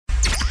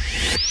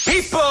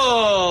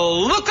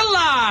People, look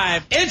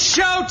alive. It's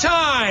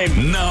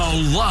showtime. Now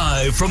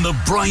live from the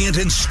Bryant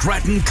and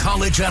Stratton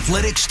College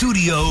Athletic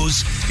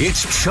Studios,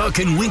 it's Chuck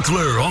and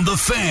Winkler on The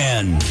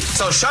Fan.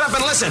 So shut up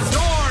and listen.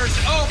 Doors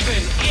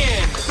open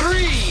in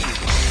 3,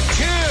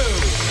 2,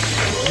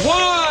 1.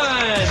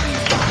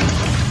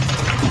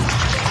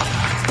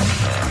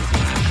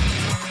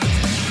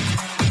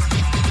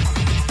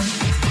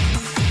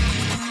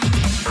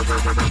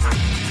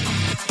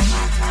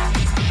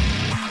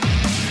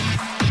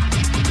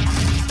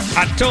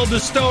 I told the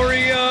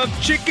story of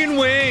chicken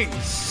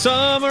wings,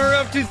 summer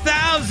of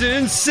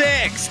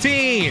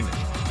 2016.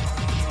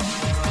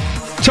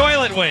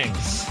 Toilet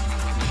wings.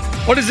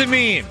 What does it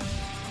mean?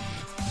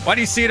 Why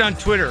do you see it on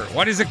Twitter?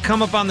 Why does it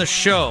come up on the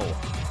show?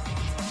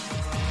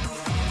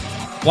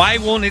 Why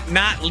won't it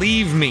not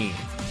leave me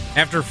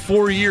after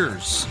 4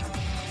 years?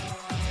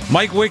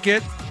 Mike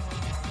Wickett,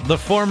 the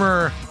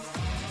former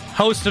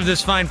host of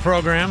this fine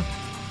program.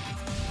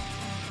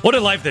 What a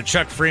life that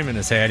Chuck Freeman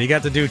has had. He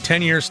got to do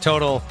 10 years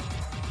total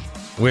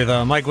with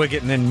Mike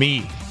Wickett and then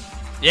me.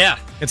 Yeah.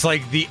 It's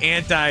like the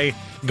anti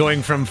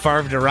going from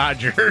Favre to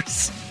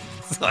Rodgers.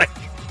 It's like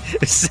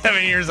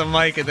 7 years of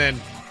Mike and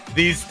then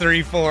these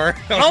 3, 4.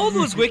 How old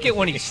was Wickett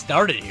when he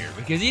started here?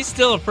 Because he's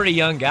still a pretty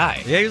young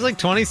guy. Yeah, he was like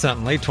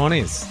 20-something, late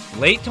 20s.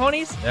 Late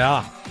 20s?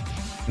 Yeah.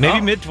 Maybe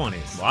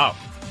mid-20s. Wow.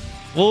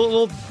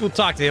 We'll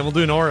talk to him. We'll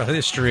do an oral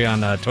history on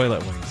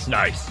toilet wings.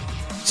 Nice.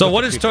 So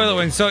what is toilet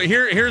wings? So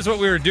here's what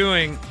we were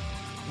doing.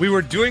 We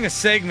were doing a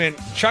segment.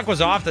 Chuck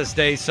was off this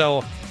day,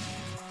 so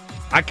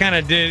I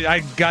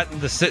got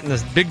to sit in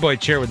this big boy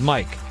chair with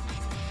Mike.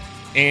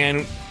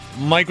 And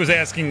Mike was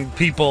asking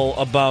people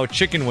about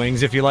chicken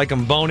wings, if you like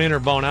them bone in or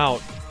bone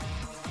out.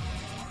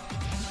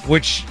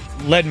 Which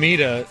led me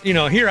to,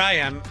 here I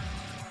am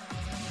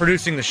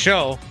producing the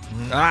show.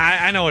 Mm-hmm.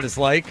 I know what it's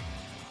like.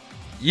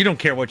 You don't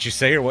care what you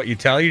say or what you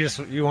tell.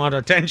 You want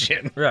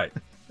attention. Right.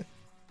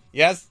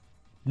 Yes?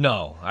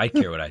 No, I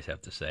care what I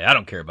have to say. I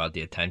don't care about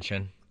the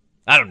attention.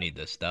 I don't need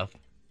this stuff.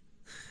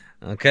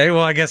 Okay,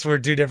 well, I guess we're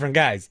two different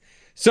guys.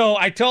 So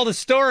I told a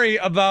story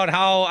about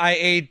how I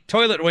ate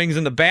toilet wings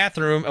in the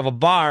bathroom of a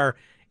bar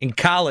in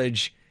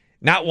college.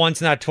 Not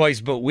once, not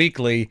twice, but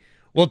weekly.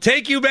 We'll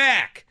take you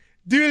back.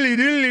 Doodly,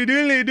 doodly,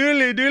 doodly,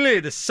 doodly,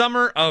 doodly. The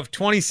summer of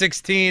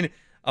 2016.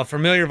 A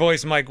familiar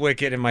voice, Mike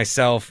Wickett, and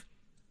myself.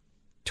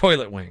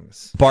 Toilet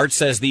wings. Bart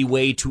says the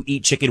way to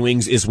eat chicken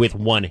wings is with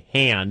one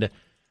hand.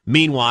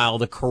 Meanwhile,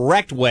 the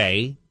correct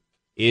way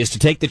is to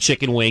take the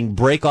chicken wing,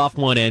 break off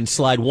one end,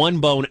 slide one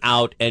bone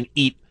out, and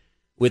eat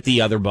with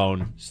the other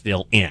bone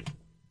still in.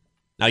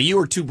 Now, you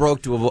were too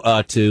broke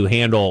to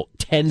handle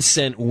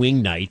 10-cent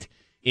wing night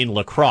in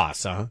La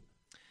Crosse, huh?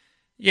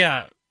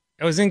 Yeah,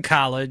 I was in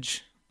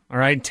college. All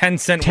right,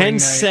 10-cent wing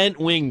night. 10-cent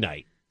wing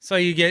night. So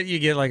you get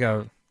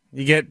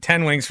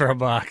 10 wings for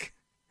 $1.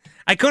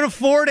 I couldn't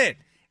afford it.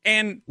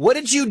 And what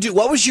did you do?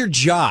 What was your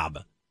job?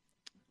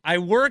 I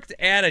worked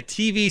at a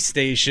TV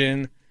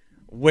station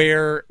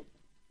where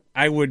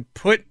I would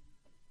put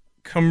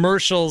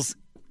commercials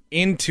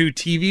into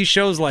TV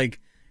shows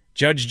like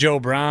Judge Joe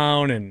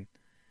Brown and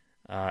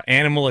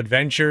Animal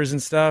Adventures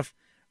and stuff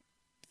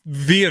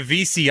via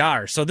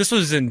VCR. So this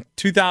was in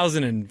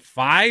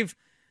 2005,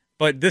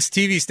 but this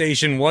TV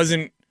station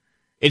wasn't.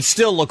 It's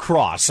still La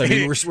Crosse. I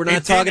mean, we're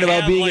not talking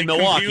about being in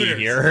Milwaukee computers.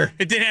 here.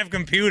 It didn't have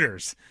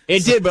computers.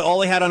 It did, but all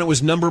they had on it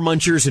was Number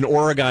Munchers and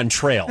Oregon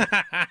Trail.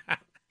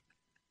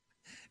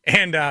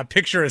 And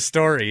Picture a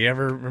Story. You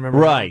ever remember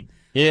Right.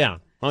 that? Yeah.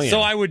 Oh, yeah. So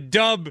I would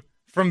dub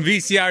from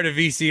VCR to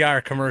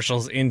VCR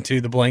commercials into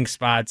the blank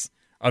spots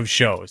of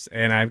shows.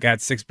 And I've got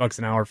 $6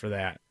 an hour for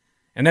that.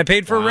 And I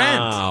paid for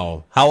rent.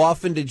 Wow. How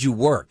often did you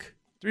work?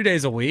 3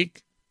 days a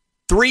week.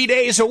 3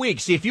 days a week.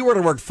 See, if you were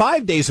to work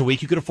 5 days a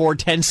week, you could afford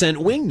 10-cent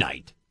wing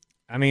night.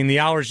 I mean, the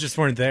hours just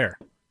weren't there.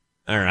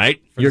 All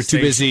right. You're too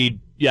busy.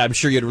 Yeah, I'm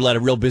sure you'd led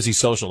a real busy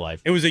social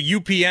life. It was a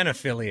UPN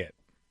affiliate.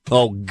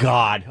 Oh,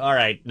 God. All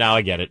right. Now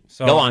I get it.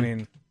 So, Go on. I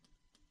mean,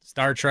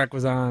 Star Trek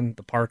was on,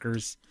 the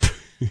Parkers.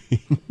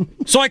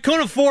 So I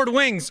couldn't afford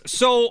wings.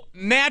 So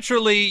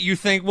naturally, you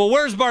think, well,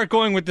 where's Bart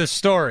going with this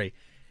story?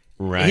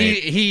 Right.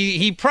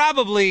 He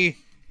probably...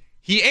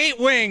 He ate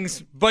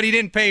wings, but he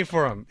didn't pay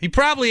for them. He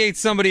probably ate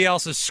somebody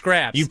else's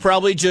scraps. You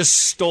probably just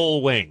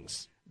stole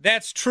wings.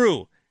 That's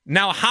true.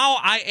 Now, how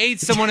I ate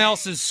someone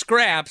else's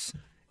scraps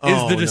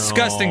is the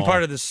disgusting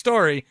part of the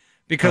story,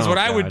 because what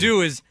I would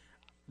do is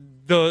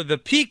the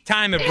peak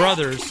time at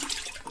Brothers.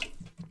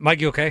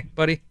 Mike, you okay,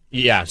 buddy?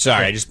 Yeah,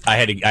 sorry. I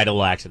had a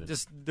little accident.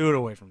 Just do it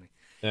away from me.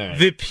 All right.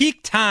 The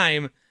peak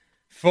time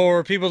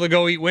for people to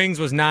go eat wings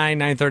was 9,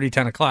 9:30,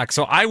 10 o'clock.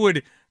 So I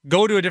would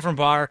go to a different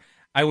bar.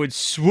 I would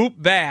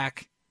swoop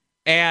back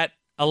at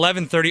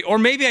 11:30, or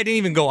maybe I didn't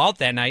even go out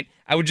that night.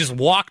 I would just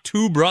walk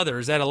to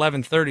Brothers at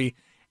 11:30,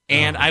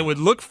 and I would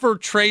look for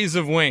trays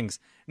of wings.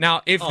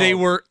 Now, if they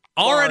were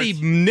already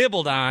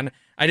nibbled on,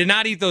 I did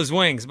not eat those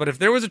wings. But if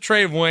there was a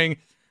tray of wings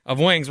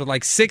with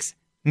like 6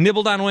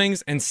 nibbled on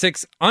wings and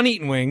 6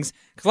 uneaten wings,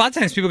 because a lot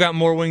of times people got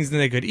more wings than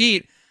they could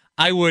eat,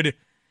 I would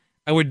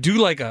do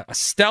like a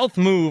stealth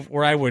move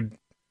where I would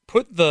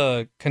put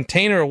the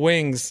container of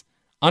wings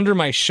under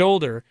my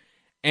shoulder,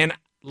 and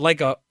like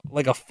a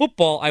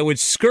football, I would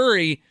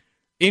scurry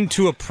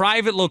into a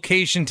private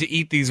location to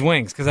eat these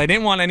wings because I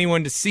didn't want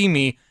anyone to see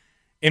me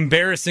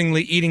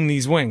embarrassingly eating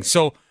these wings.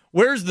 So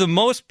where's the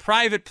most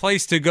private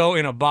place to go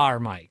in a bar,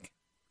 Mike?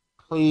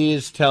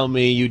 Please tell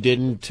me you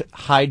didn't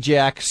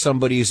hijack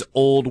somebody's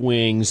old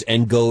wings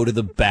and go to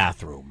the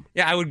bathroom.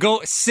 Yeah, I would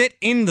go sit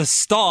in the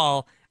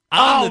stall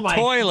on the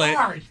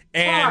toilet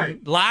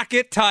and lock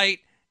it tight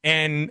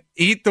and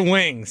eat the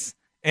wings.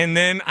 And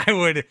then I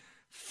would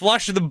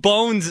flush the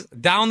bones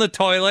down the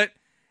toilet,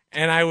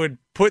 and I would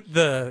put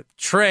the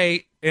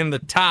tray in the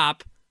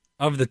top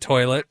of the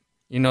toilet,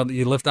 that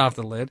you lift off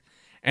the lid.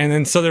 And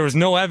then so there was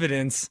no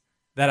evidence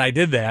that I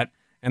did that,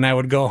 and I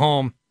would go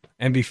home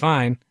and be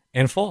fine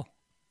and full.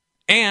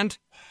 And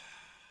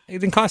it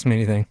didn't cost me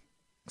anything,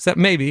 except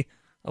maybe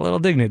a little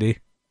dignity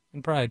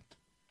and pride.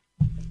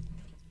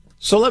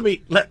 So would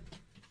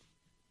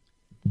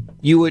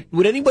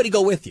anybody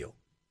go with you?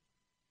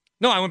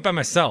 No, I went by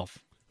myself.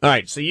 All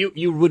right, so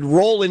you would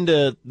roll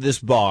into this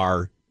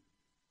bar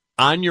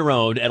on your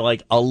own at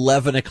like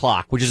 11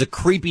 o'clock, which is a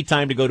creepy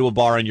time to go to a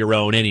bar on your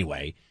own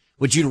anyway.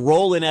 But you'd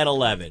roll in at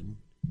 11.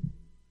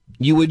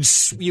 You would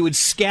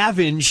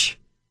scavenge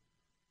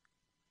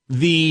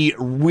the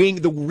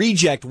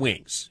reject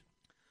wings,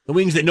 the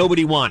wings that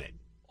nobody wanted.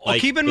 Well,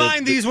 keep in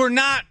mind these were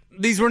not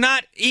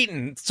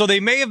eaten, so they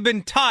may have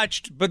been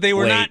touched, but they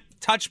were not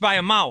touched by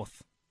a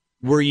mouth.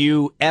 Were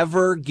you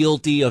ever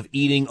guilty of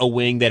eating a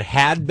wing that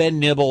had been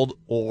nibbled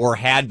or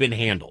had been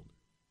handled?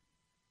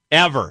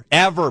 Ever,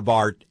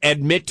 Bart?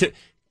 Admit to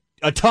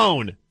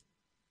atone.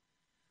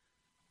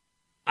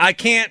 I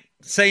can't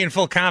say in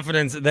full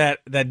confidence that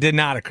did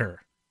not occur.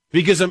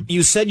 Because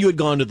you said you had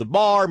gone to the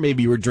bar,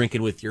 maybe you were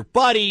drinking with your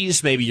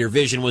buddies, maybe your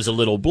vision was a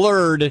little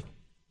blurred.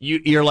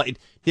 You're like,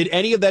 did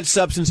any of that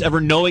substance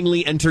ever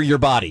knowingly enter your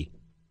body?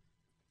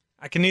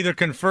 I can neither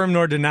confirm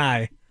nor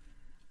deny,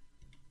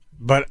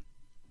 but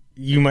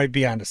you might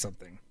be onto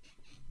something.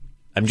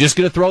 I'm just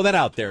going to throw that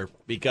out there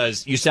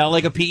because you sound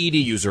like a PED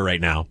user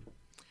right now.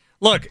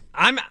 Look,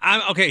 I'm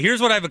okay. Here's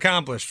what I've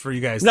accomplished for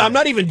you guys. No, I'm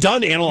not even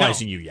done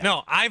analyzing you yet.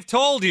 No, I've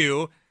told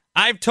you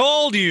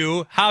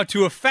how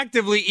to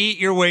effectively eat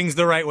your wings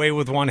the right way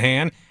with one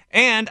hand,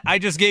 and I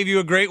just gave you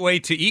a great way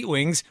to eat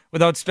wings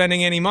without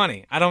spending any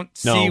money. I don't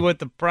see what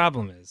the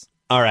problem is.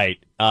 All right.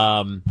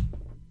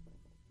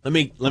 Let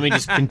me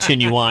just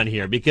continue on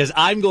here because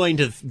I'm going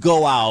to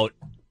go out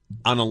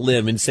on a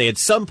limb and say at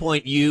some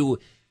point you,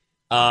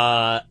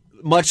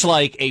 much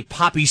like a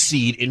poppy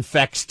seed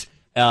infects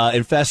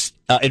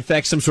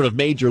some sort of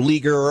major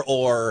leaguer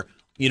or,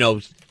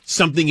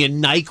 something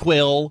in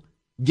NyQuil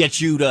gets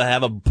you to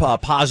have a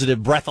positive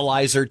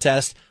breathalyzer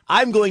test.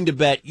 I'm going to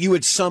bet you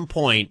at some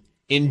point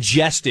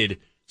ingested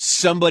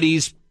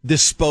somebody's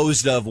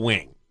disposed of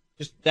wing.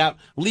 Just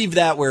leave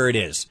that where it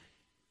is.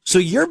 So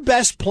your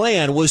best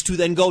plan was to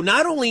then go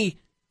not only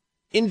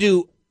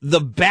into the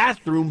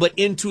bathroom, but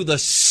into the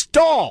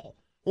stall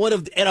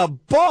at a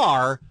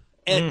bar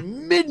at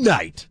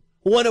midnight.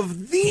 One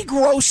of the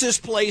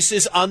grossest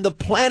places on the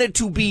planet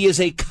to be is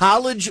a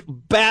college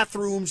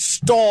bathroom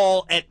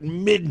stall at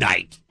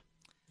midnight.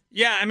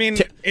 Yeah, I mean,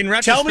 in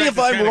retrospect, tell me if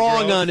I'm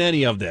wrong on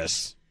any of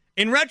this.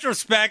 In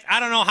retrospect, I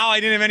don't know how I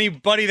didn't have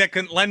anybody that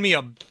could lend me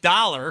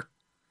 $1.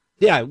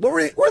 Yeah,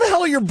 where the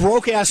hell are your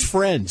broke ass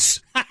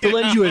friends to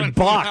lend you a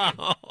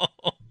buck?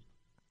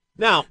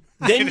 Now,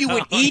 then you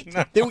would eat.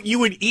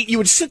 You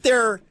would sit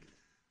there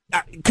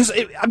because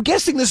I'm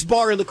guessing this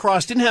bar in La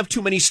Crosse didn't have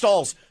too many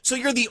stalls, so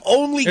you're the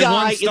only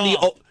guy in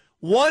the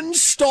one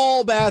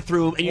stall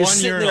bathroom, and you're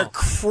sitting there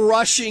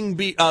crushing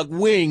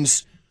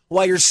wings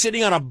while you're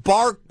sitting on a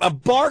bar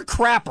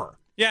crapper.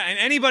 Yeah, and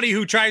anybody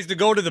who tries to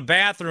go to the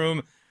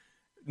bathroom,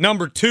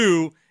 number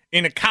 2,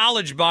 in a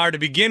college bar to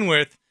begin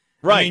with,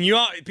 right? I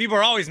mean, people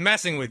are always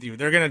messing with you.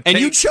 They're gonna and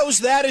you chose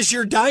that as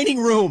your dining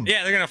room.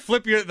 Yeah, they're gonna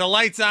flip the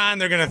lights on.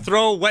 They're gonna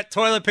throw wet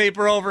toilet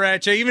paper over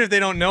at you, even if they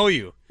don't know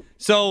you.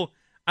 So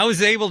I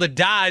was able to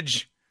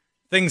dodge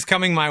things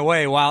coming my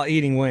way while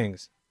eating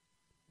wings.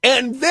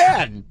 And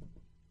then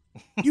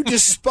you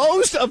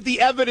disposed of the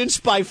evidence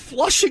by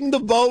flushing the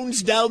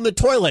bones down the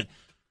toilet.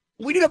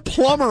 We need a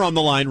plumber on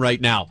the line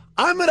right now.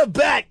 I'm going to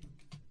bet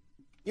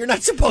you're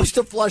not supposed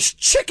to flush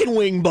chicken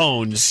wing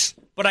bones.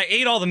 But I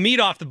ate all the meat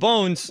off the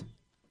bones.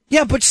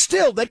 Yeah, but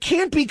still, that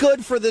can't be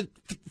good for the...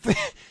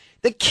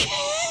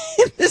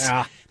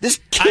 This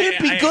can't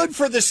be good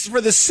for the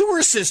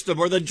sewer system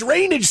or the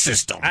drainage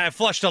system. I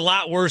flushed a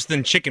lot worse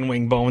than chicken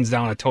wing bones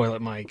down a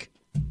toilet, Mike.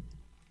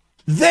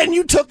 Then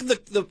you took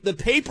the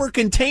paper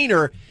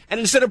container, and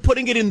instead of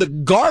putting it in the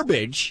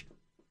garbage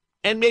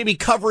and maybe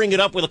covering it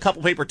up with a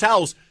couple paper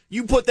towels,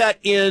 you put that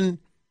in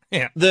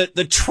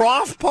the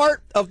trough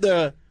part of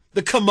the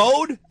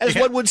commode, as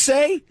one would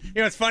say.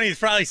 It's funny. It's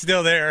probably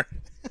still there.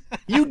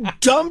 You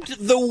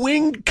dumped the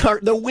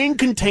wing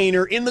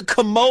container in the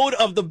commode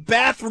of the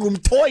bathroom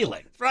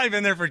toilet. It's probably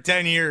been there for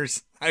 10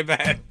 years, I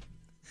bet.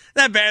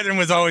 That bathroom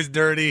was always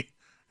dirty.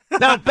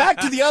 Now, back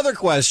to the other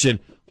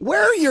question.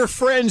 Where are your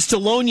friends to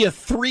loan you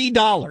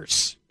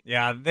 $3?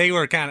 Yeah, they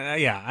were kind of.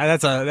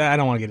 I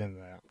don't want to get into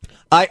that.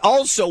 I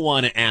also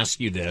want to ask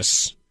you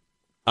this.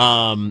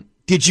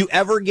 Did you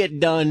ever get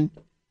done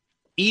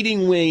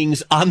eating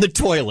wings on the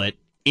toilet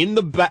in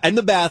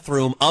the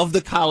bathroom of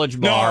the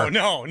college bar?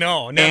 No,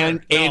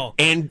 never.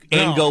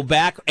 And go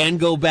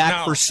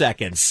back for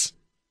seconds.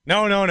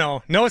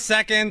 No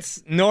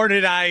seconds. Nor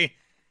did I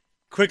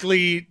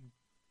quickly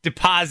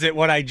deposit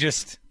what I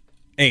just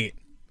ate.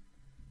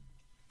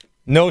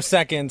 No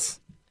seconds,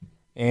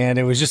 and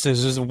it was just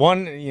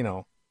one,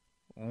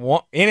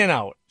 one, in and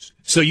out.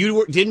 So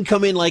you didn't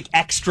come in like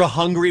extra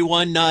hungry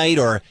one night,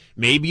 or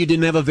maybe you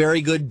didn't have a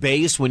very good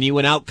base when you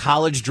went out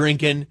college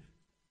drinking,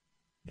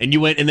 and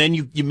you went, and then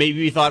you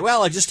maybe thought,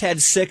 well, I just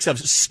had 6 of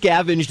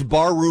scavenged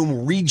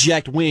barroom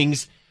reject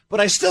wings, but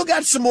I still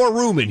got some more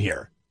room in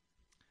here.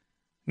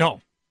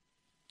 No,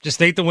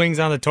 just ate the wings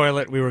on the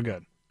toilet. We were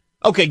good.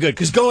 Okay, good,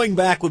 because going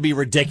back would be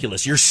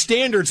ridiculous. Your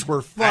standards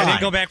were fine. I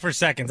didn't go back for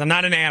seconds. I'm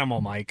not an animal,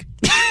 Mike.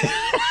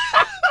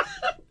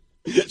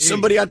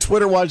 Somebody on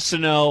Twitter wants to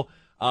know,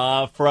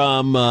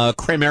 from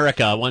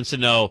Cramerica wants to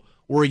know,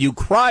 were you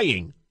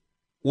crying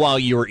while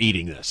you were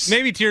eating this?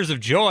 Maybe tears of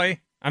joy.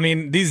 I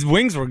mean, these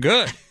wings were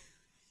good.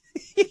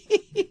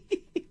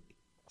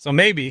 So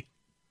maybe.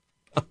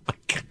 Oh, my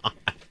God.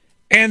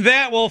 And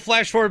that will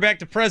flash forward back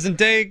to present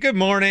day. Good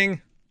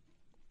morning.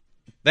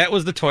 That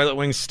was the toilet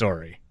wings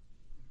story.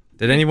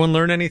 Did anyone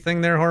learn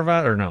anything there,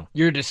 Horvat, or no?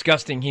 You're a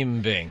disgusting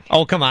human being.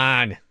 Oh, come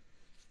on.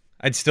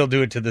 I'd still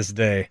do it to this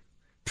day.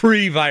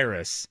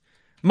 Pre-virus.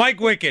 Mike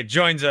Wickett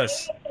joins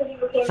us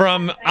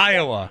from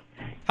Iowa.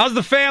 How's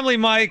the family,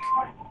 Mike?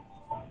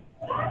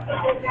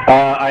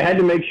 I had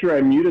to make sure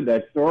I muted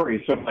that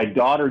story so my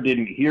daughter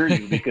didn't hear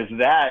you, because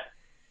that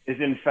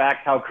is, in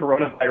fact, how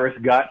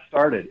coronavirus got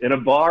started. In a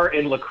bar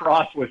in La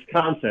Crosse,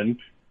 Wisconsin,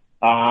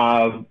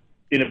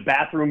 in a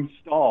bathroom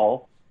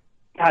stall.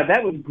 God,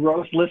 that was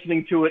gross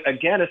listening to it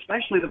again,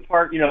 especially the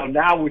part,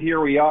 now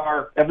here we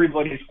are,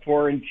 everybody's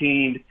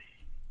quarantined,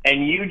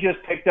 and you just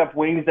picked up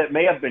wings that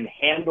may have been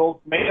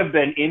handled, may have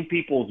been in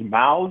people's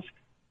mouths.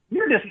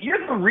 You're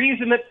the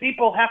reason that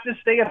people have to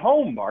stay at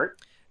home, Bart.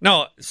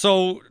 No,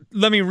 so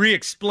let me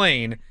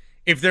re-explain.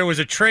 If there was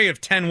a tray of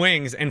 10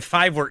 wings and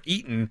 5 were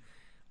eaten,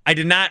 I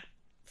did not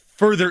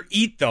further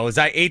eat those.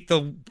 I ate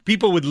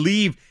people would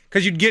leave,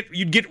 because you'd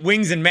get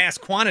wings in mass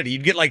quantity.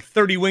 You'd get like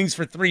 30 wings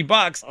for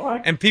 $3,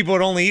 right, and people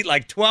would only eat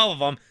like 12 of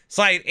them.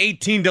 So I had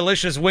 18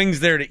 delicious wings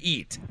there to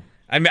eat.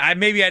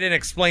 Maybe I didn't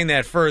explain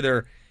that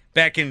further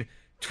back in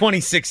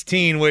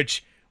 2016,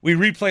 which we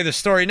replay the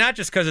story, not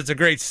just because it's a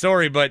great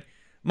story, but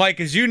Mike,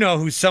 as you know,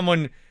 who's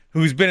someone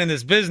who's been in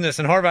this business,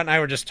 and Horvat and I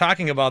were just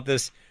talking about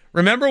this.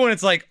 Remember when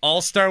it's like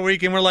All-Star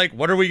Week and we're like,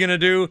 what are we going to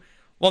do?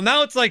 Well,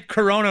 now it's like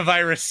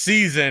coronavirus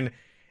season,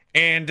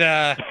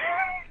 and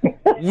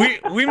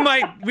we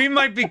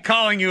might be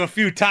calling you a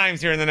few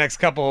times here in the next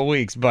couple of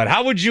weeks. But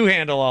how would you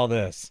handle all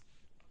this?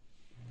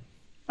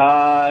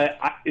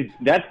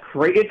 It's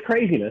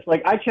craziness.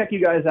 Like, I check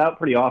you guys out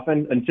pretty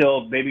often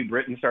until baby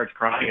Britain starts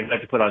crying and I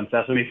have to put on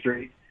Sesame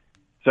Street.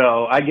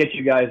 So I get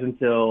you guys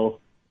until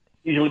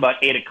usually about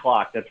 8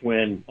 o'clock. That's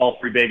when all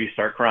 3 babies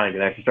start crying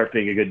and I actually start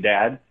being a good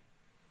dad.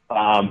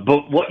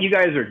 But what you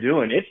guys are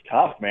doing, it's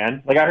tough,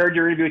 man. Like, I heard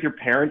your interview with your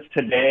parents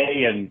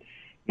today, and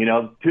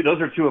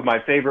those are 2 of my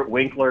favorite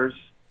Winklers.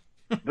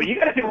 But you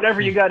got to do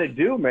whatever you got to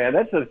do, man.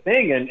 That's the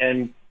thing,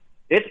 and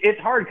it's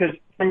hard because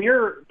from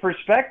your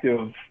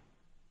perspective,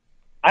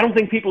 I don't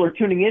think people are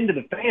tuning into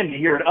the Fan to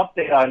hear an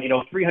update on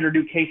 300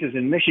 new cases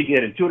in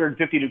Michigan and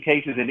 250 new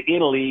cases in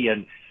Italy,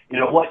 and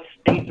what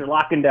states are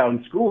locking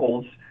down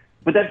schools.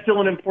 But that's still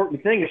an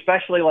important thing,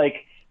 especially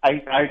like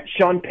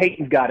Sean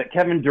Payton's got it,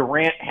 Kevin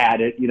Durant had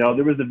it.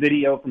 There was a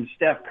video from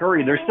Steph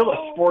Curry. There's still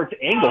a sports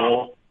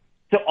angle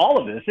to all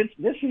of this.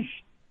 This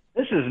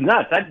is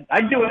nuts.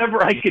 I'd do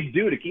whatever I could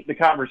do to keep the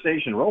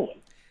conversation rolling.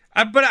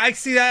 But I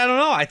see that. I don't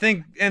know. I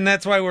think, and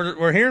that's why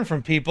we're hearing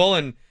from people,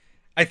 and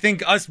I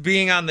think us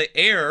being on the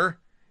air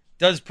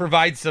does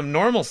provide some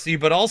normalcy,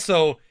 but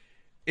also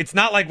it's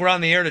not like we're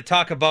on the air to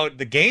talk about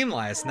the game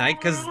last night,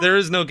 because there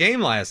is no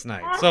game last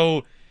night.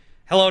 So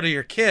hello to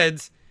your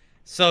kids.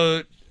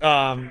 So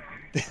there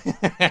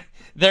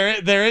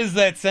is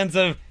that sense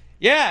of,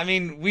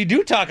 we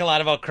do talk a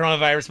lot about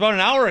coronavirus. About an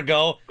hour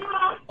ago,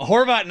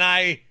 Horvat and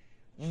I,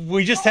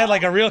 we just had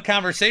like a real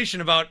conversation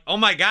about, oh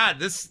my God,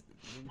 because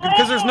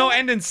there's no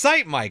end in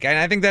sight, Mike. And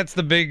I think that's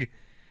the big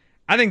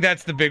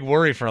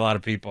worry for a lot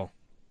of people.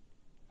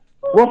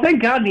 Well,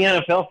 thank God the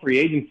NFL free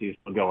agency is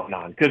still going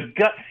on. Because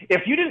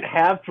if you didn't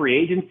have free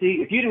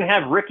agency, if you didn't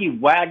have Ricky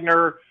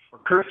Wagner or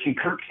Christian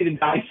Kirksey to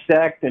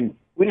dissect, and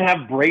we didn't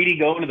have Brady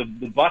going to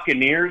the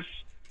Buccaneers,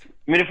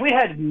 if we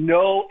had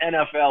no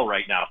NFL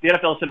right now, if the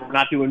NFL said we're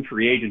not doing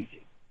free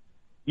agency,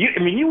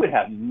 you would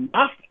have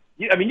nothing.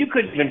 You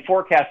couldn't even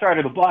forecast, all right,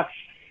 are the Bucs,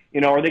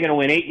 are they going to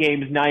win 8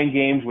 games, 9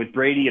 games with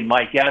Brady and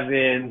Mike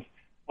Evans?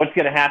 What's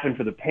going to happen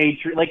for the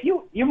Patriots? Like,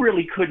 you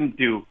really couldn't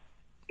do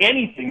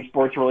anything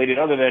sports-related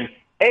other than,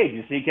 hey, did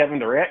you see Kevin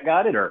Durant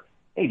got it? Or,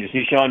 hey, did you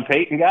see Sean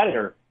Payton got it?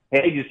 Or,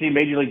 hey, did you see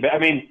Major League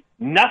 –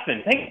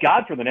 nothing. Thank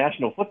God for the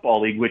National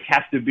Football League, which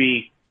has to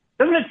be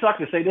doesn't it suck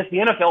to say this? The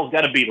NFL's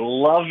got to be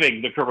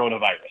loving the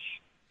coronavirus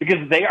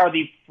because they are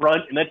the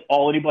front, and that's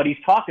all anybody's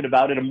talking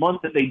about in a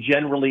month that they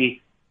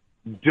generally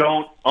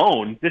don't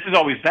own. This is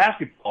always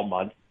basketball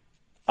month,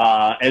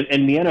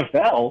 and the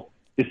NFL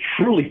is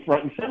truly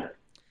front and center.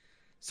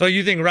 So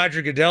you think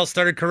Roger Goodell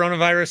started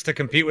coronavirus to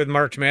compete with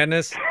March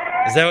Madness?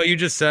 Is that what you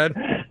just said?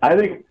 I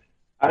think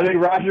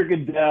Roger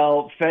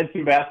Goodell fed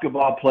some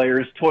basketball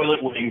players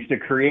toilet wings to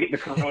create the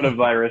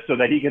coronavirus so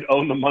that he could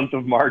own the month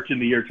of March in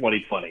the year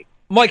 2020.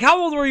 Mike,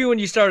 how old were you when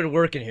you started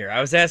working here?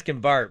 I was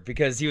asking Bart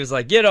because he was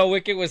like,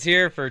 Wickett was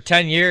here for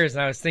 10 years,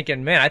 and I was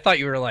thinking, man, I thought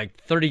you were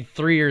like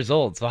 33 years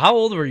old. So how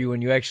old were you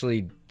when you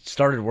actually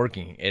started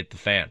working at the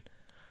Fan?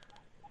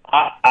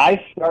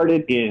 I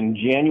started in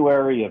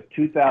January of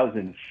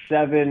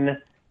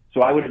 2007,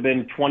 so I would have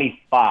been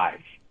 25.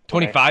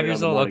 25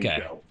 years old? Okay.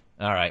 Show.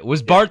 All right.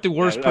 Was Bart the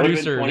worst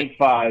producer?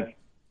 25.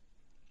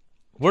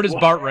 Where does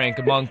Bart rank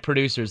among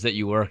producers that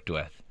you worked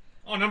with?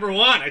 Oh, number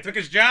one. I took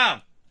his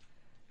job.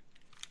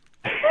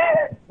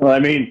 Well, I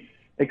mean,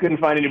 they couldn't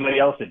find anybody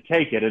else to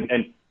take it.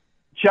 And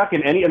Chuck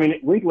and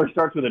Winkler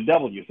starts with a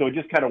W, so it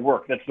just kind of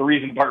worked. That's the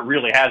reason Bart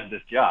really has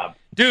this job.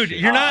 Dude,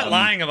 you're not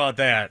lying about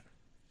that.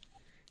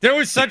 There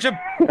was such a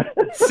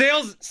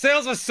sales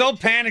was so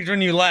panicked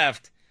when you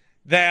left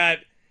that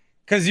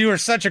because you were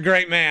such a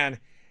great man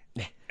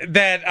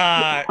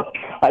that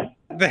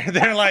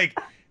they're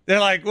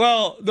like,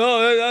 well,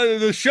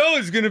 the show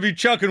is going to be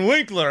Chuck and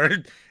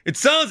Winkler. It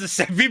sounds the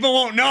same. People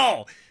won't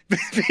know.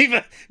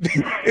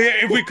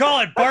 If we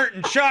call it Bart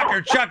and Chuck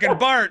or Chuck and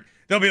Bart,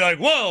 they'll be like,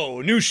 whoa,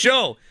 new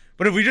show.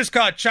 But if we just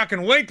call it Chuck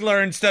and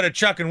Winkler instead of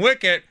Chuck and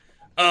Wickett,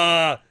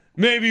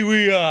 maybe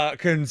we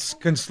can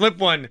slip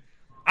one.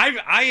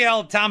 I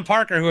yelled Tom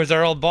Parker, who was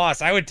our old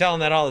boss. I would tell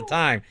him that all the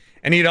time,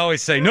 and he'd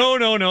always say, "No,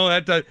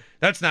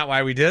 that's not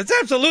why we did it. It's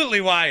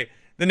absolutely why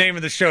the name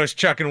of the show is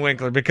Chuck and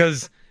Winkler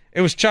because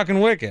it was Chuck and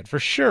Wickett for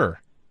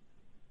sure."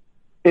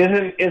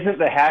 Isn't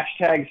the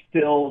hashtag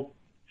still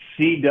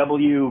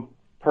CW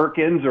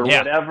Perkins or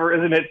whatever?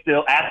 Isn't it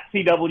still at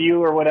CW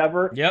or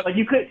whatever? Yep. Like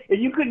you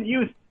couldn't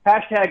use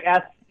hashtag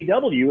at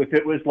CW if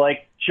it was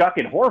like Chuck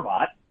and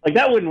Horvat. Like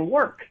that wouldn't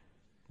work.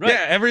 Right.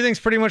 Yeah, everything's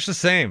pretty much the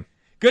same.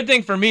 Good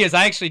thing for me is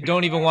I actually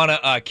don't even want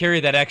to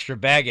carry that extra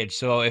baggage.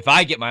 So if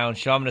I get my own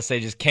show, I'm going to say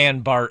just Can,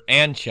 Bart,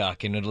 and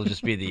Chuck, and it'll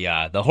just be the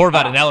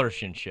Horvat and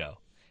Ellerson show.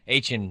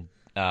 H and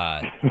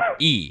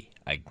E,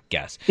 I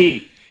guess.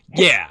 E.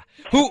 Yeah.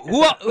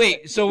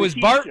 Wait. So was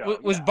Bart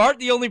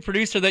the only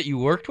producer that you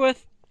worked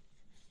with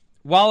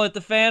while at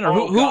the Fan, or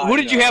who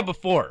did you have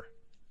before?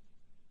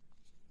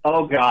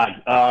 Oh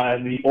God,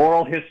 the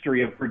oral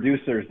history of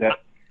producers that.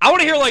 I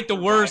want to hear like the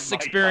worst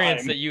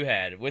experience that you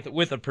had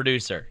with a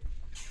producer.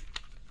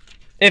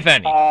 If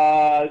any.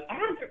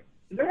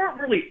 There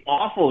aren't really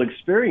awful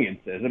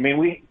experiences. I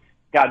mean,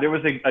 there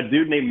was a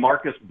dude named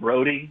Marcus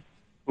Brody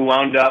who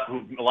wound up,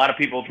 a lot of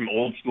people from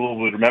old school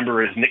would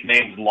remember his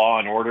nickname Law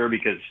and Order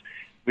because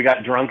we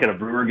got drunk at a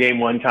Brewer game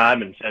one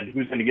time and said,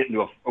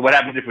 what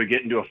happens if we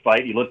get into a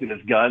fight? He looked at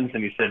his guns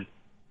and he said,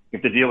 you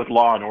have to deal with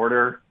Law and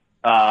Order.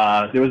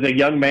 There was a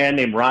young man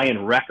named Ryan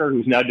Recker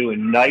who's now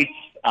doing nights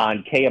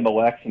on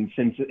KMOX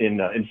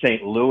in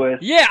St. Louis.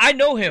 Yeah, I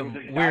know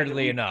him,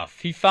 weirdly enough.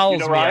 He follows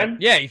me. Ryan?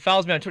 He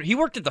follows me on Twitter. He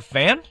worked at the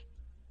Fan?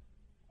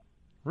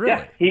 Really?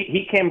 Yeah,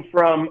 he came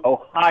from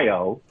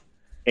Ohio,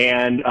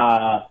 and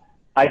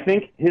I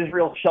think his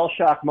real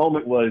shell-shock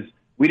moment was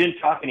we didn't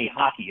talk any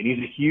hockey, and I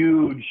think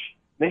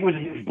he was a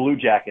huge Blue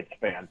Jackets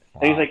fan.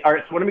 Wow. And he's like, all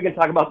right, so when are we going to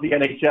talk about the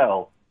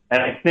NHL?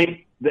 And I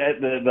think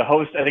the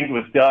host, I think it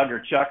was Doug or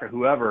Chuck or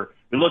whoever,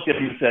 we looked at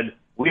him and said,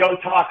 we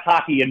don't talk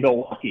hockey in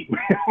Milwaukee.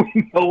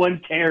 No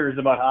one cares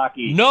about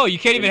hockey. No, you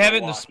can't even have it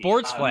in the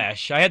sports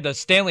flash. I had the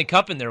Stanley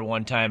Cup in there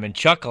one time, and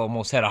Chuck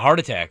almost had a heart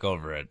attack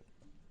over it.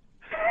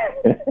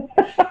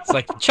 It's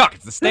like, Chuck,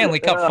 it's the Stanley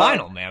Cup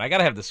final, man. I got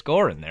to have the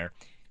score in there.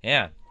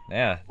 Yeah.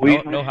 We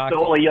no hockey.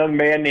 stole a young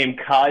man named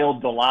Kyle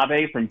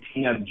Delave from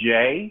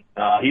TMJ.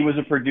 He was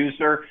a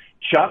producer.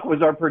 Chuck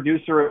was our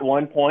producer at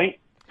one point.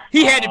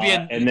 He had to be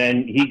and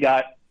then he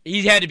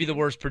had to be the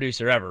worst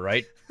producer ever,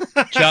 right?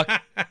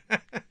 Chuck?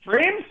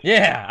 Frames?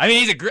 Yeah. I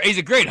mean, he's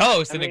a great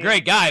host and a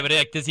great guy,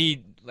 but does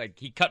he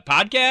cut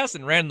podcasts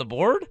and ran the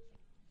board?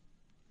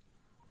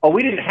 Oh,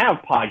 we didn't have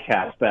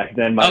podcasts back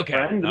then, my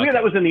friend. Okay.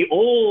 That was in the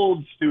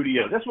old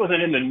studio. This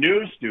wasn't in the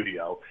new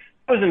studio.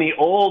 It was in the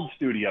old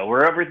studio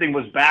where everything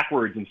was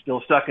backwards and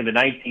still stuck in the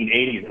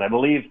 1980s. And I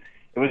believe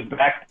it was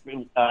back,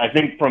 I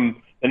think,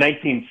 from the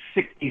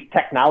 1960s.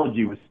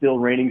 Technology was still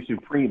reigning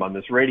supreme on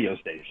this radio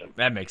station.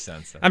 That makes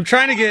sense. I'm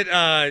trying to get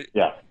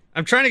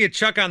I'm trying to get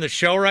Chuck on the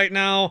show right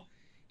now.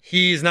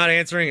 He's not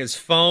answering his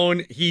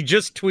phone. He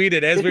just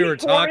tweeted as we were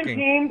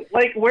talking.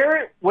 Like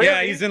where?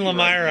 Yeah, he's in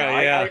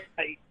Lamira.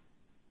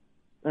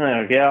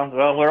 Yeah.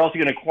 Well, where else are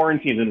you going to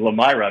quarantine in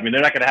Lamira? I mean,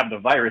 they're not going to have the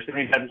virus. They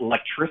don't even have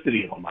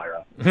electricity in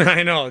Lamira.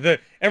 I know.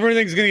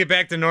 Everything's going to get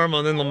back to normal,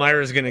 and then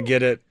Lamira's going to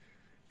get it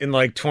in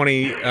like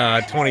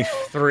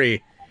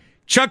 2023.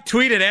 Chuck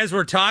tweeted as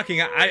we're talking.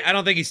 I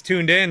don't think he's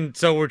tuned in,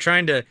 so we're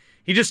trying to.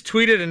 He just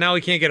tweeted, and now we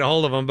can't get a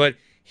hold of him. But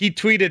He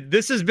tweeted,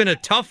 "This has been a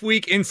tough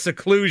week in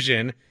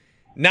seclusion.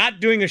 Not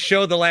doing a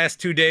show the last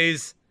 2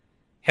 days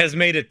has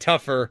made it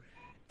tougher."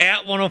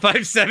 At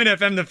 105.7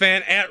 FM, The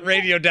Fan, at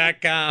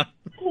radio.com.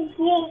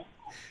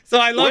 So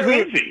I love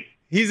Where is he?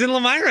 He's in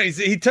Elmira.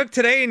 He took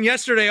today and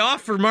yesterday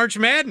off for March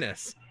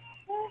Madness.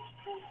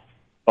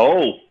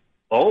 Oh,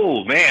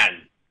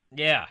 man.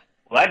 Yeah.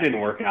 Well, that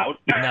didn't work out.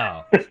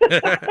 No.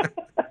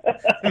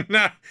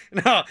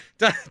 No.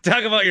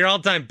 Talk about your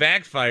all-time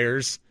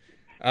backfires.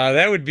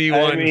 That would be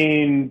one. I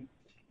mean,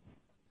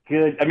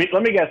 good. I mean,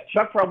 let me guess.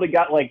 Chuck probably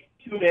got like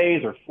 2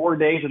 days or 4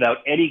 days without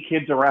any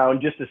kids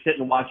around just to sit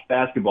and watch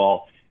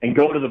basketball and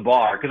go to the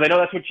bar. Because I know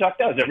that's what Chuck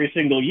does every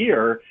single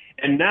year.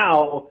 And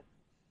now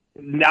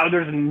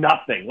there's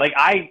nothing. Like,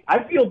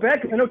 I feel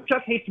bad because I know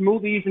Chuck hates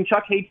movies and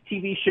Chuck hates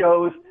TV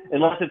shows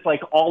unless it's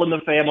like All in the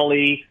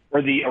Family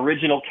or the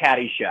original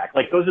Caddyshack.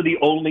 Like, those are the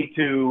only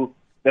two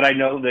that I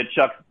know that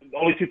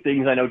only two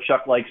things I know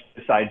Chuck likes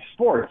besides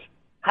sports.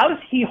 How is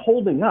he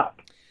holding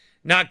up?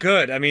 Not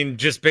good. I mean,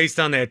 just based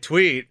on that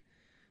tweet,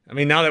 I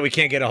mean, now that we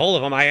can't get a hold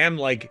of him, I am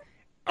like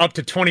up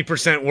to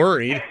 20%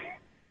 worried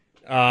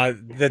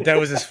that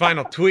was his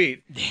final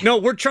tweet. No,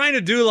 we're trying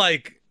to do,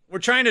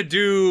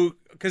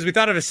 because we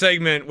thought of a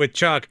segment with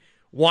Chuck,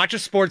 watch a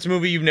sports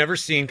movie you've never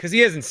seen, because he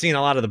hasn't seen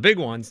a lot of the big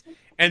ones,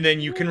 and then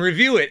you can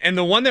review it. And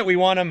the one that we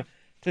want him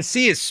to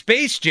see is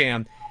Space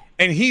Jam.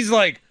 And he's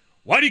like,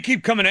 "Why do you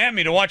keep coming at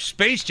me to watch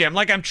Space Jam?"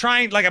 Like I'm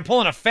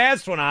pulling a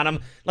fast one on him.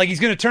 Like he's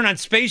going to turn on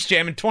Space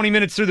Jam and 20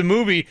 minutes through the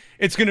movie,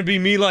 it's going to be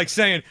me like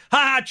saying, "Ha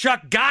ha,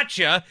 Chuck,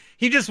 gotcha."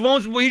 He just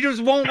won't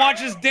watch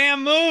his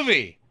damn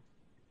movie.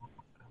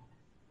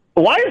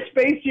 Why is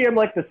Space Jam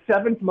like the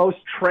 7th most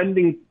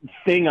trending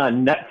thing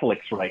on Netflix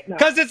right now?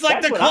 Because it's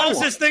like That's the what I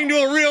closest thing to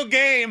a real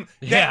game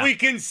that we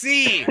can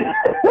see.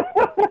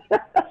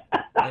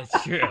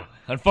 That's true.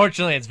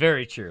 Unfortunately, it's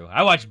very true.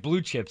 I watched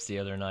Blue Chips the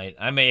other night.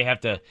 I may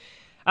have to...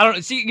 I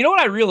don't see. You know what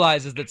I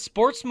realize is that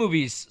sports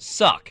movies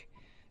suck.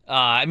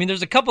 I mean,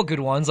 there's a couple good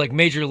ones like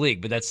Major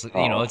League, but that's it's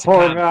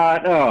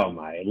God! Oh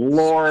my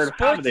Lord!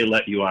 How did they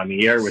let you on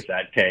the air with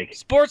that take?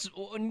 Sports.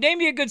 Name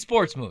me a good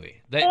sports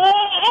movie.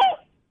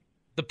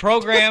 The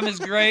Program is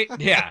great.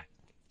 Yeah.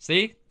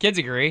 See, kids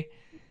agree.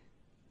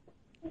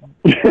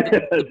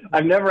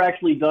 I've never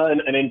actually done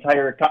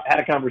had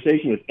a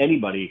conversation with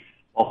anybody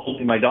while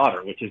holding my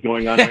daughter, which is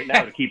going on right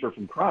now to keep her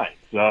from crying.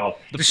 So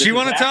does she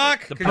want to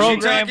talk? The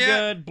Program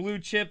good, Blue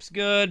Chips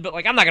good, but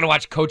like I'm not gonna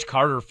watch Coach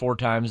Carter 4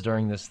 times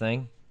during this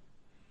thing.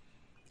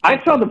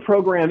 I saw the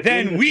Program.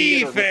 Then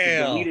we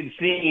fail. The deleted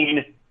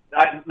scene.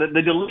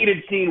 The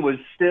deleted scene was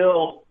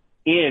still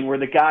in where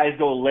the guys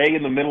go lay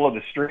in the middle of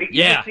the street.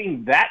 Yeah. You ever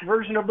seen that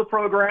version of the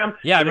Program?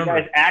 Yeah, I remember.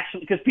 The guys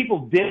actually, because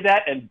people did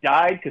that and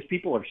died because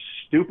people are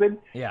stupid.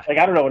 Yeah. Like,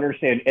 I don't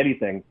understand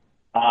anything.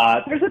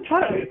 There's a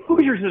ton of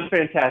Hoosiers is a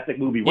fantastic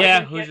movie.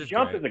 Yeah, Hoosiers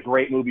Jump is a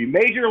great movie.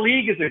 Major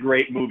League is a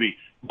great movie.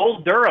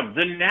 Bull Durham,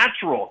 The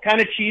Natural, kind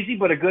of cheesy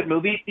but a good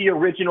movie. The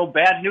original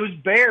Bad News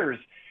Bears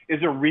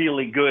is a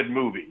really good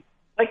movie.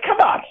 Like, come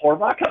on,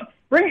 Horvath,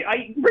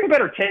 bring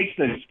better takes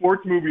than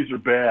sports movies are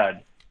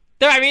bad.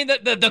 I mean,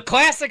 the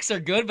classics are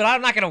good, but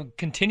I'm not going to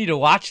continue to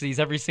watch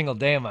these every single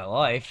day of my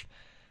life.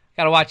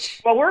 Got to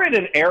watch. Well, we're in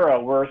an era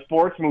where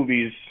sports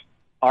movies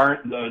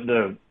aren't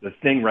the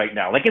thing right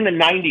now. Like in the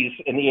 90s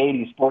and the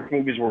 80s, sports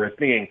movies were a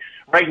thing.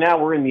 Right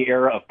now, we're in the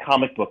era of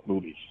comic book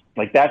movies.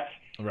 Like right.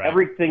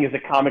 Everything is a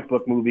comic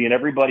book movie, and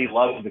everybody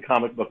loves the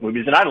comic book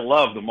movies. And I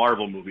love the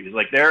Marvel movies.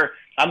 Like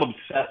I'm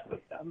obsessed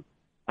with them.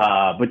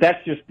 But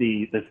that's just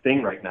the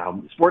thing right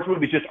now. Sports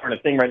movies just aren't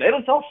a thing right now.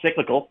 It's all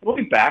cyclical. We'll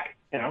be back,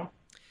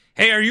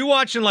 Hey, are you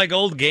watching like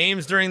old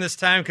games during this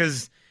time?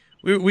 Because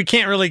we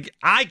can't really.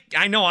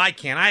 I know I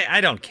can't.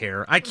 I don't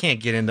care. I can't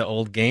get into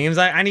old games.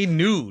 I need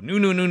new. You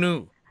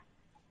know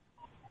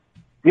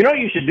what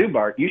you should do,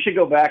 Bart? You should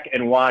go back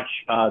and watch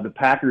the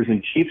Packers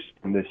and Chiefs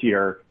from this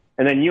year,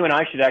 and then you and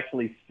I should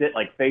actually sit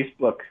like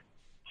Facebook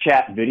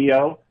chat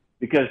video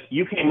because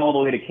you came all the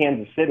way to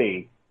Kansas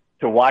City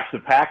to watch the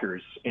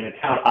Packers in a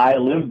town I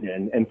lived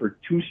in, and for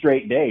 2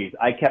 straight days,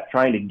 I kept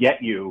trying to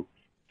get you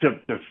to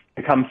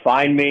come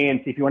find me and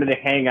see if you wanted to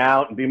hang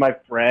out and be my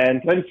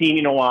friend. I haven't seen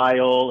you in a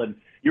while, and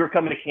you were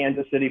coming to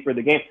Kansas City for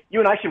the game. You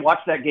and I should watch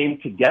that game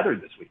together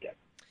this weekend.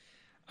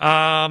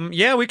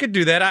 Yeah, we could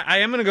do that. I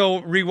am going to go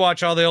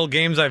rewatch all the old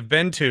games I've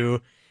been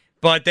to,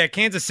 but that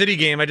Kansas City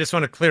game, I just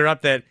want to clear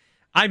up that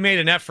I made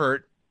an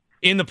effort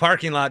in the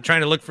parking lot trying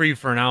to look for you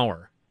for an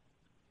hour.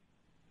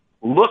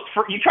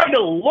 You tried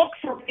to look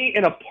for me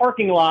in a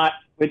parking lot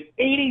with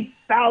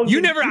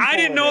 80,000 I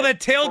didn't know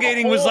that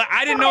tailgating was like,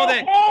 I didn't know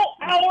that.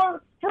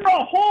 For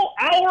a whole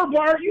hour,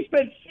 Bart, you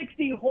spent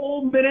 60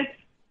 whole minutes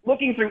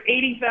looking through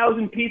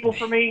 80,000 people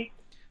for me.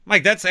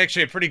 Mike, that's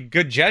actually a pretty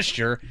good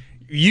gesture.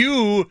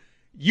 You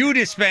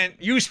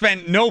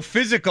spent no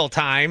physical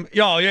time.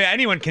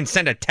 Anyone can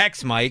send a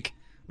text, Mike.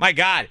 My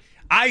God,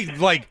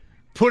 I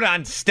put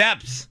on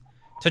steps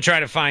to try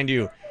to find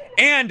you.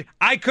 And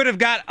I could have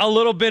got a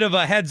little bit of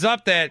a heads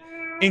up that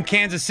in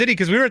Kansas City,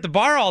 because we were at the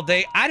bar all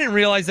day, I didn't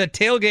realize that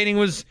tailgating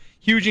was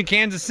huge in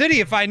Kansas City.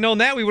 If I'd known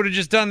that, we would have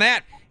just done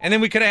that and then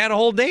we could have had a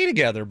whole day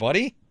together,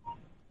 buddy.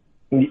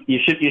 You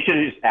should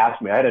have just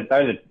asked me. I had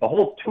a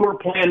whole tour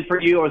planned for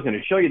you. I was going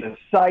to show you the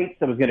sights.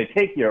 I was going to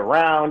take you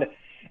around,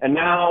 and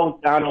now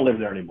I don't live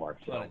there anymore.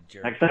 So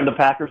next time the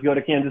Packers go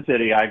to Kansas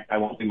City, I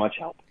won't be much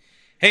help.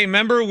 Hey,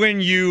 remember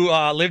when you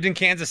lived in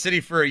Kansas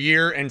City for a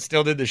year and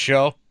still did the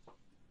show?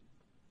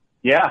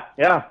 Yeah.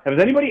 Has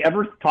anybody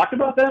ever talked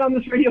about that on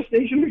this radio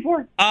station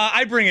before?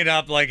 I bring it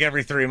up like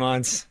every 3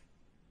 months.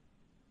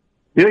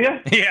 Do you?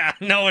 Yeah,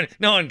 no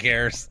one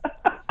cares.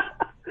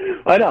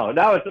 I know.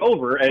 Now it's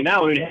over, and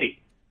now, hey,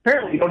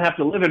 apparently you don't have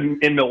to live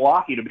in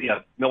Milwaukee to be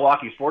a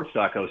Milwaukee sports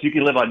talk host. You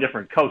can live on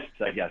different coasts,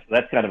 I guess.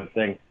 That's kind of a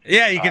thing.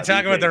 Yeah, you can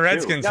talk about the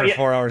Redskins for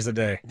 4 hours a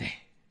day.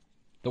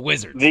 The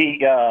Wizards.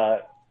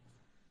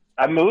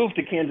 I moved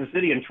to Kansas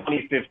City in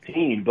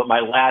 2015, but my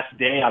last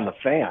day on the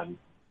Fan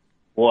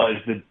was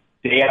the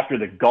day after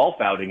the golf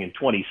outing in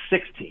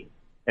 2016,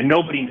 and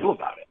nobody knew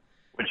about it,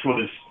 which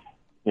was,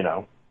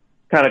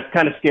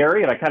 kind of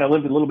scary. And I kind of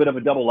lived a little bit of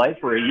a double life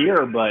for a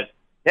year, but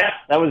yeah,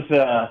 that was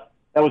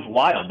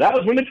wild. That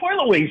was when the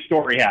toilet wing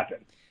story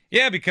happened.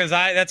 Yeah, because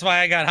that's why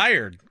I got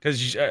hired,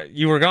 because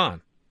you were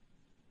gone.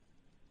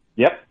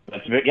 Yep,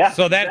 that's it. Yeah.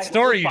 So that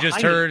story you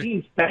just heard,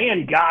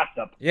 fan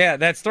gossip. Yeah,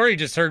 that story you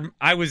just heard.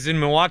 I was in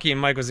Milwaukee and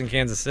Mike was in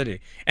Kansas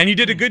City, and you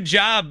did a good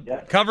job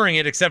covering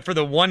it, except for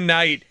the one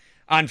night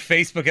on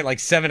Facebook at like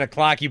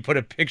 7:00, you put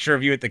a picture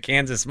of you at the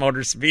Kansas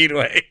Motor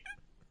Speedway.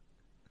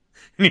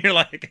 And you're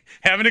like,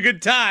 having a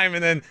good time.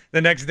 And then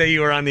the next day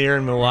you were on the air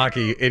in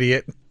Milwaukee, you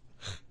idiot.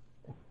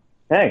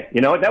 Hey,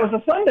 you know what? That was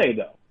a Sunday,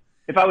 though.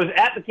 If I was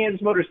at the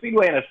Kansas Motor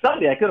Speedway on a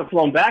Sunday, I could have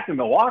flown back to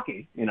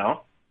Milwaukee,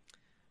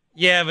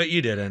 Yeah, but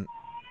you didn't.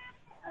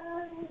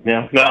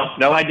 Yeah,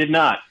 no, I did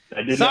not.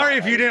 Sorry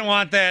if you didn't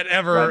want that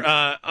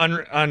ever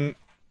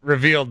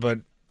unrevealed, but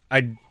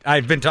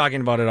I've been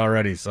talking about it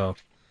already, so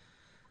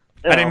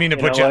I didn't mean to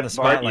put you on the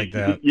spot Bart, like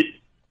that.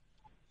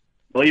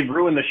 Well, you've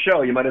ruined the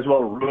show. You might as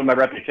well ruin my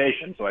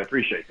reputation, so I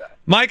appreciate that.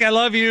 Mike, I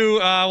love you.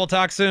 We'll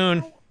talk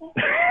soon.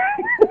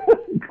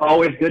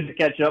 Always good to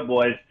catch up,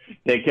 boys.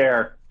 Take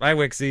care. Bye,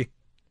 Wixie.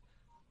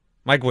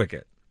 Mike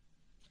Wickett.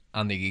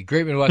 On the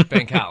Great Midwest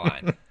Bank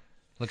Hotline.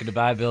 Looking to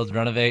buy, build,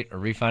 renovate, or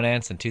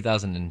refinance in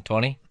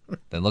 2020?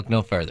 Then look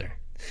no further.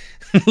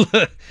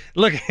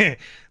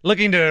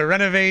 Looking to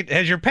renovate.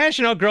 Has your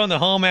passion outgrown the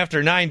home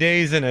after 9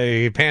 days in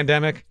a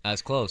pandemic?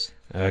 That's close.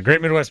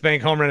 Great Midwest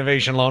Bank home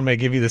renovation loan may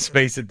give you the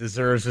space it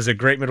deserves. Visit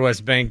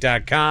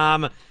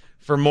greatmidwestbank.com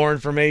for more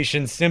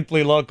information.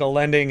 Simply local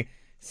lending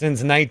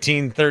since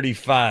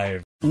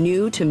 1935.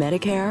 New to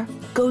Medicare?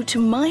 Go to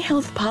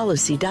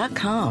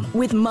myhealthpolicy.com.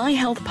 With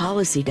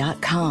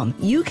myhealthpolicy.com,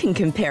 you can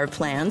compare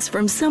plans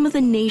from some of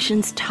the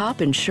nation's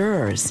top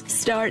insurers.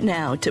 Start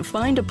now to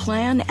find a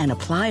plan and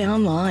apply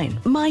online.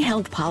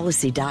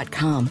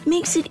 myhealthpolicy.com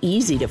makes it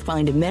easy to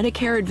find a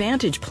Medicare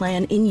Advantage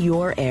plan in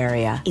your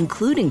area,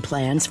 including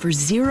plans for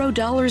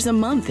 $0 a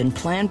month in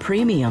plan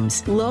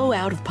premiums, low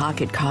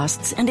out-of-pocket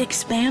costs, and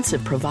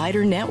expansive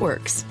provider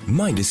networks.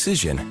 My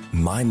decision,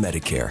 my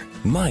Medicare.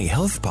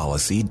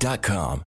 myhealthpolicy.com.